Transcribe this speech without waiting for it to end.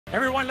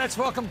Everyone, let's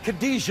welcome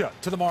Kadegah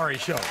to the Maury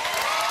Show.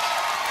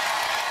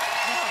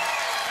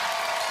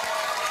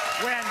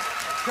 When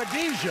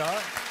Kadegah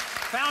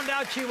found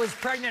out she was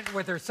pregnant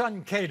with her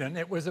son, Caden,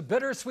 it was a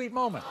bittersweet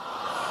moment.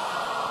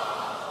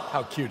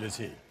 How cute is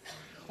he?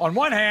 On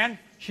one hand,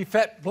 she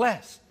felt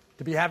blessed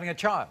to be having a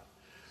child.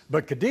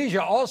 But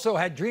Kadegah also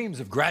had dreams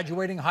of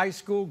graduating high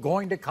school,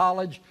 going to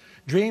college,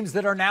 dreams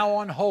that are now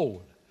on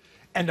hold.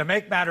 And to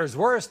make matters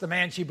worse, the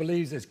man she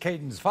believes is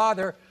Caden's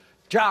father,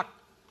 Joc,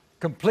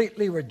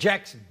 completely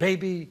rejects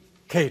baby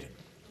Caden.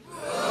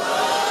 And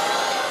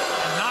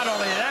not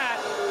only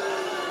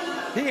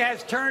that, he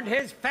has turned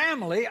his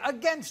family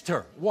against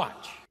her.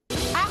 Watch.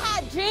 I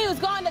had dreams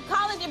going to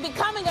college and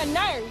becoming a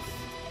nurse,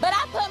 but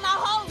I put my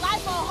whole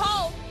life on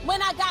hold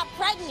when I got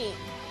pregnant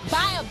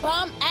by a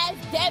bum-ass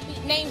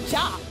deadbeat named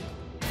Joc.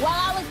 While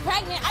I was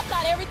pregnant, I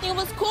thought everything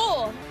was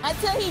cool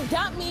until he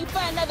dumped me for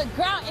another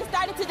girl and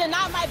started to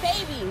deny my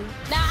baby.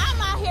 Now I'm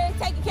out here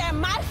taking care of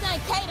my son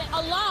Caden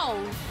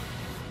alone.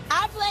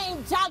 I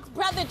blame Joc's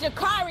brother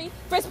Jakari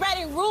for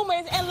spreading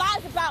rumors and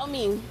lies about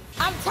me.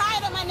 I'm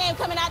tired of my name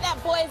coming out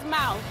that boy's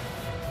mouth.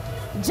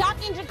 Joc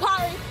and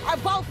Jakari are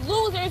both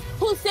losers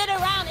who sit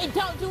around and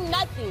don't do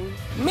nothing.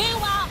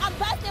 Meanwhile, I'm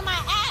busting my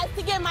ass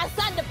to give my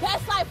son the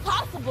best life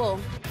possible.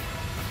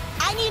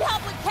 I need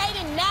help with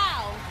Caden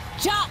now.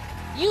 Joc,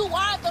 you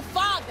are the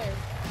father.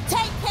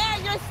 Take care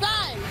of your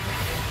son.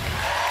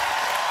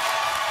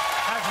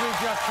 As we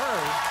just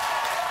heard,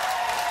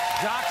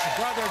 Joc's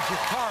brother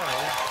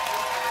Jakari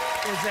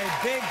is a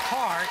big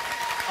part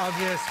of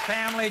this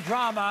family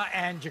drama,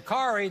 and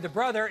Jakari, the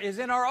brother, is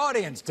in our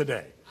audience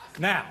today.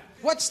 Now,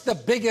 what's the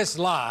biggest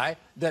lie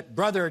that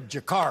brother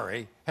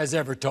Jakari has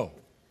ever told?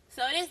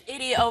 So this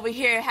idiot over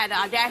here had the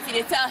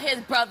audacity to tell his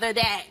brother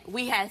that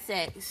we had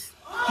sex.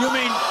 You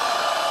mean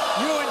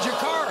you and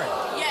Jakari?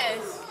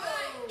 Yes.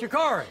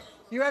 Jakari,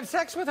 you have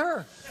sex with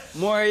her?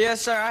 Maury, yes,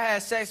 sir. I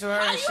had sex with her,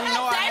 and she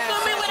know I had sex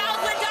with me with when I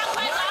was with Joc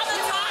all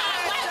the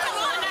time. Wait, come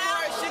on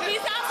now. He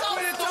sounds so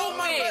stupid.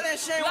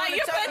 Like,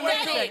 you're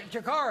pathetic.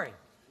 Jakari,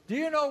 do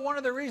you know one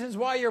of the reasons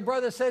why your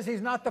brother says he's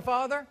not the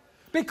father?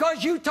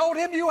 Because you told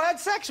him you had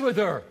sex with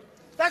her.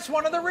 That's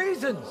one of the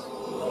reasons.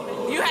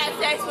 You had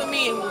sex with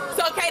me,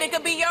 so Caden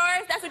could be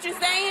yours? That's what you're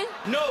saying?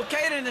 No,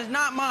 Caden is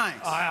not mine.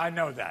 I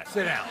know that.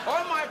 Sit down.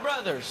 Or my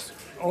brother's.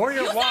 Or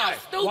your You why? sound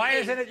stupid. Why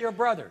isn't it your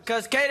brother's?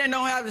 Because Caden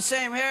don't have the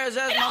same hairs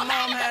as my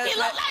mom has. He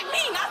look like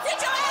me. Now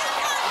sit your ass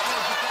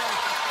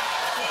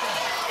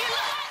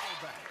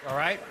down. All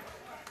right.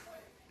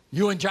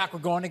 You and Joc were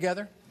going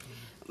together?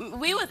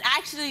 We was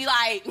actually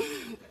like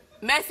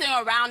messing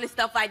around and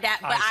stuff like that,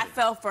 but I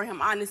fell for him,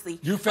 honestly.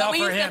 You fell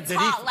for him.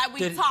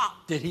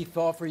 Did he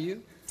fall for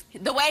you?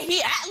 The way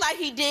he act like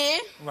he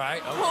did.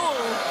 Right. Okay.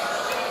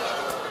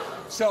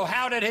 Cool. So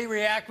how did he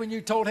react when you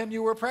told him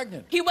you were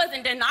pregnant? He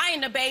wasn't denying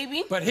the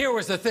baby. But here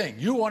was the thing.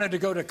 You wanted to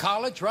go to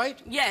college,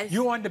 right? Yes.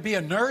 You wanted to be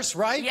a nurse,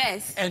 right?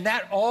 Yes. And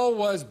that all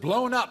was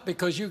blown up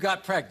because you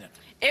got pregnant.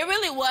 It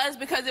really was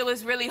because it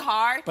was really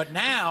hard. But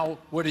now,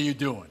 what are you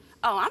doing?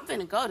 Oh, I'm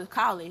finna go to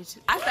college.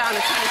 I started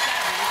at 27.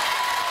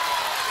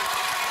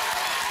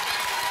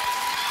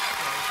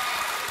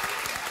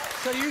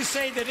 So you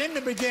say that in the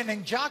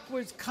beginning, Joc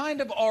was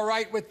kind of all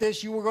right with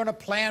this. You were going to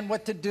plan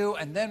what to do,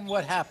 and then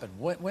what happened?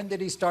 When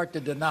did he start to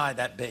deny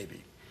that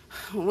baby?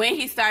 When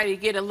he started to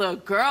get a little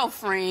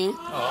girlfriend,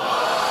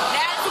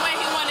 that's when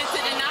he wanted to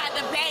deny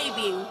the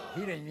baby.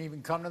 He didn't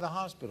even come to the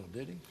hospital,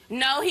 did he?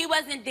 No, he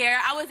wasn't there.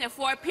 I was in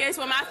Fort Pierce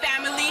with my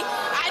family.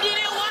 I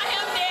didn't want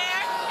him there.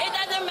 It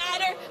doesn't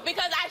matter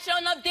because I sure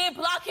enough did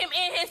block him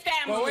and his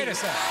family. Well, wait a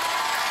second.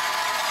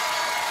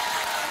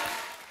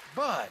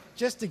 But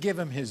just to give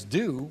him his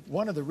due,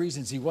 one of the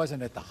reasons he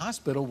wasn't at the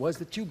hospital was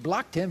that you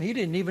blocked him. He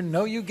didn't even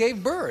know you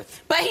gave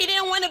birth. But he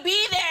didn't want to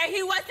be there.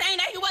 He was saying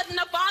that he wasn't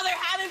a father,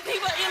 having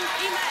people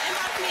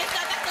inbox me and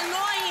stuff. That's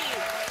annoying.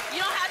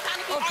 You don't have time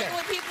to keep arguing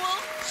with people.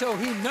 So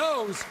he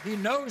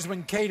knows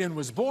when Caden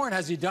was born.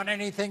 Has he done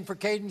anything for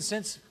Caden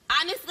since?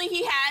 Honestly,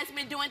 he has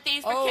been doing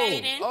things for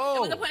Caden.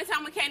 There was a point in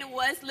time when Caden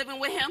was living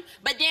with him.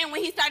 But then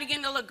when he started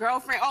getting a little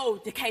girlfriend,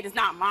 the Caden's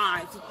not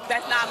mine.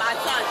 That's not my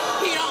son.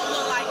 He don't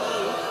look like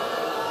me.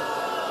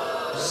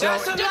 So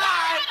that's a lie.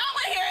 I don't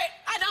want to hear it.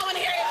 I don't want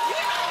to hear it.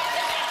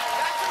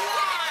 That's a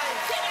lie.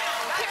 Sit down.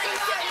 That's a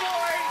lie,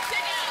 Maury.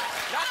 Sit down.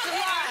 That's a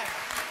lie.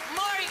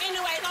 Maury,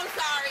 anyways, I'm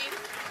sorry.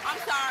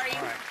 I'm sorry.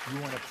 All right. You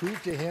want to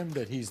prove to him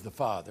that he's the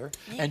father,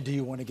 and do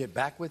you want to get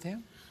back with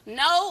him?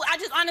 No, I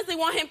just honestly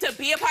want him to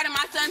be a part of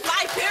my son's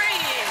life,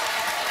 period.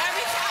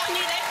 Every child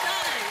needs their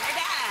son, their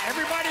dad.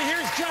 Everybody,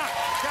 here's Joc.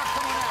 Joc,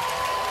 come on out.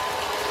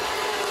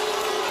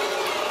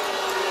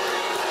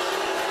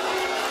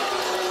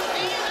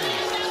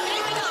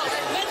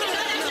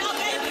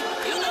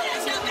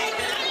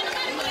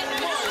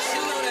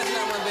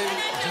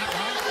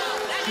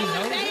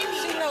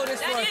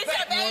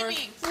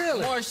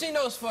 Really? Maury, she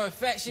knows for a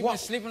fact she been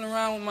sleeping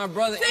around with my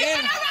brother Sleeping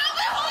around with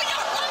who,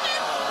 your brother?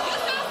 You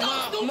sound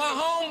so stupid. my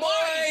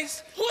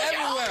homeboys Who's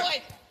everywhere. your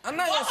homeboy? I'm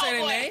not gonna say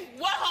their name.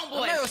 What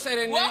homeboy? I'm not gonna say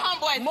their name. What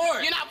homeboy?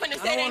 Maury. You're not finna I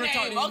say don't their wanna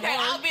talk to name. you, Okay,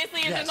 Maury. obviously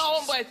it's Yes. no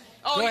homeboy.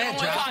 Oh, Go you ahead, don't want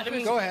to talk to Joc.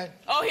 me. Go ahead.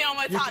 Oh, he don't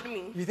want to talk to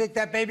me. You think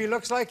that baby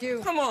looks like you?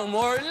 Come on,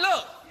 Maury,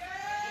 look.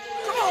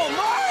 Come on,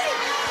 Maury.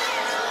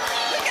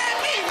 Look at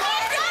me,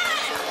 Maury.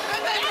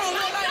 That baby don't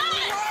look like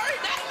me, Maury.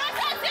 That's my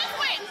son. This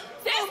way.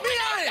 This Be way.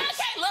 honest. That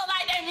can't look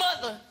like their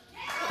mother.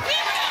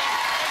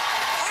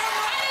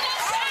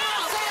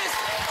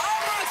 All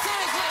my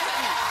sons look like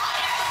me.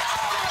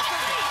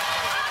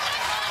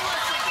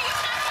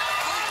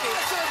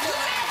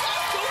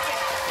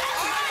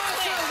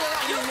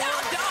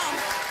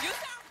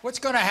 What's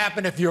going to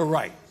happen if you're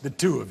right, the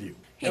two of you?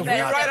 If you're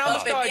right, I'm gonna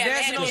start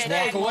dancing on Just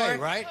stage, walk away, Maury.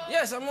 right?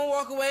 Yes, I'm gonna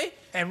walk away.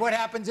 And what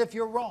happens if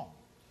you're wrong?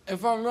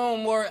 If I'm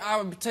wrong, Maury,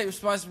 I would take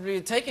responsibility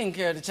of taking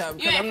care of the child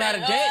because You I'm not a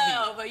ain't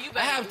deadbeat. but you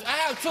I have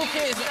 2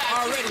 kids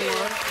already,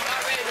 Maury.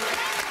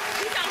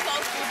 You sound so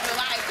stupid.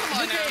 Like, come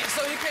on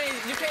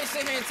now. You can't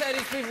sit here and tell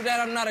these people that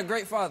I'm not a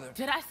great father.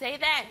 Did I say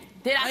that?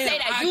 Did I I say am.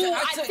 that? I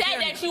I took said care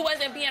of that you. you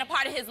wasn't being a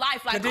part of his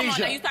life. Like, come on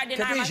now, you start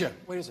denying my... Kadegah,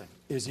 wait a second.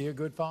 Is he a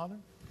good father?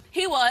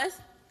 He was.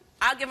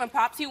 I'll give him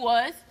props. He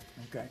was.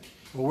 Okay.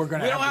 Well, we're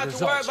going We to don't have the have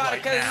to worry results about it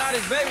right because it's now. not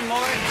his baby,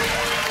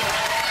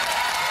 Maury.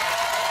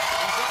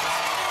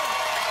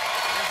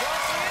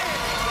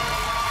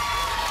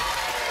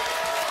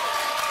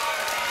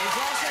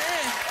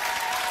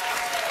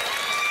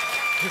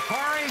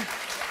 Jakari,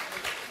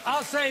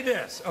 I'll say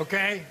this,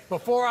 okay?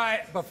 Before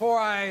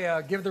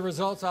I give the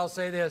results, I'll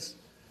say this.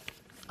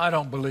 I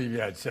don't believe you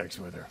had sex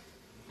with her.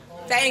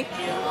 Thank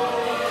you.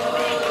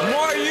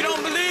 Maury, you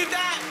don't believe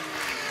that?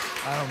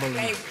 I don't believe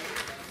Thank it.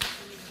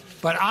 you.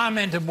 But I'm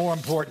into more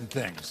important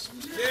things.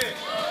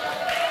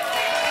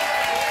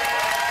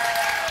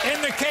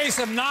 In the case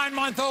of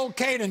 9-month-old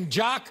Kadegah and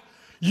Joc,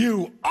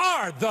 you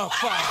are the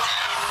father.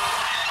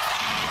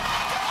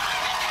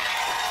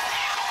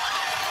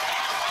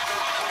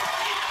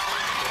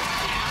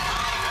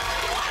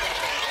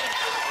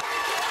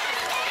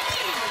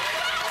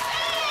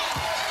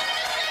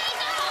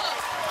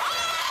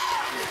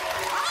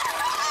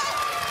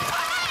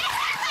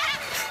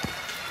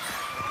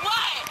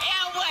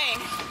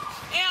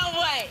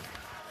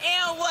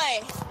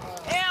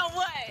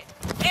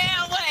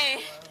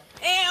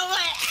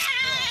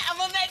 I'm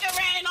gonna make it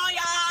rain on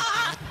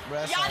y'all. Bruh,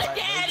 that's Y'all all the right,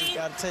 bro. You daddy. just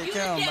gotta take You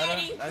care of the him, brother.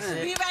 daddy. That's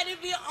it. Be ready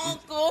to be an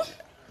uncle.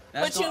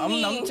 That's What you I'm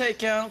mean? gonna take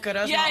care of him because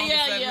that's Yeah, my uncle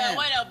yeah, fat yeah. man.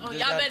 Whatever. Just Y'all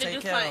gotta better take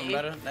do care of him, something.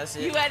 brother. That's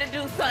it. You better do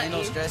something. Ain't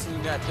no stressing.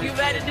 You got 3 You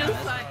better kids, do man. That's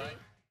all something. right.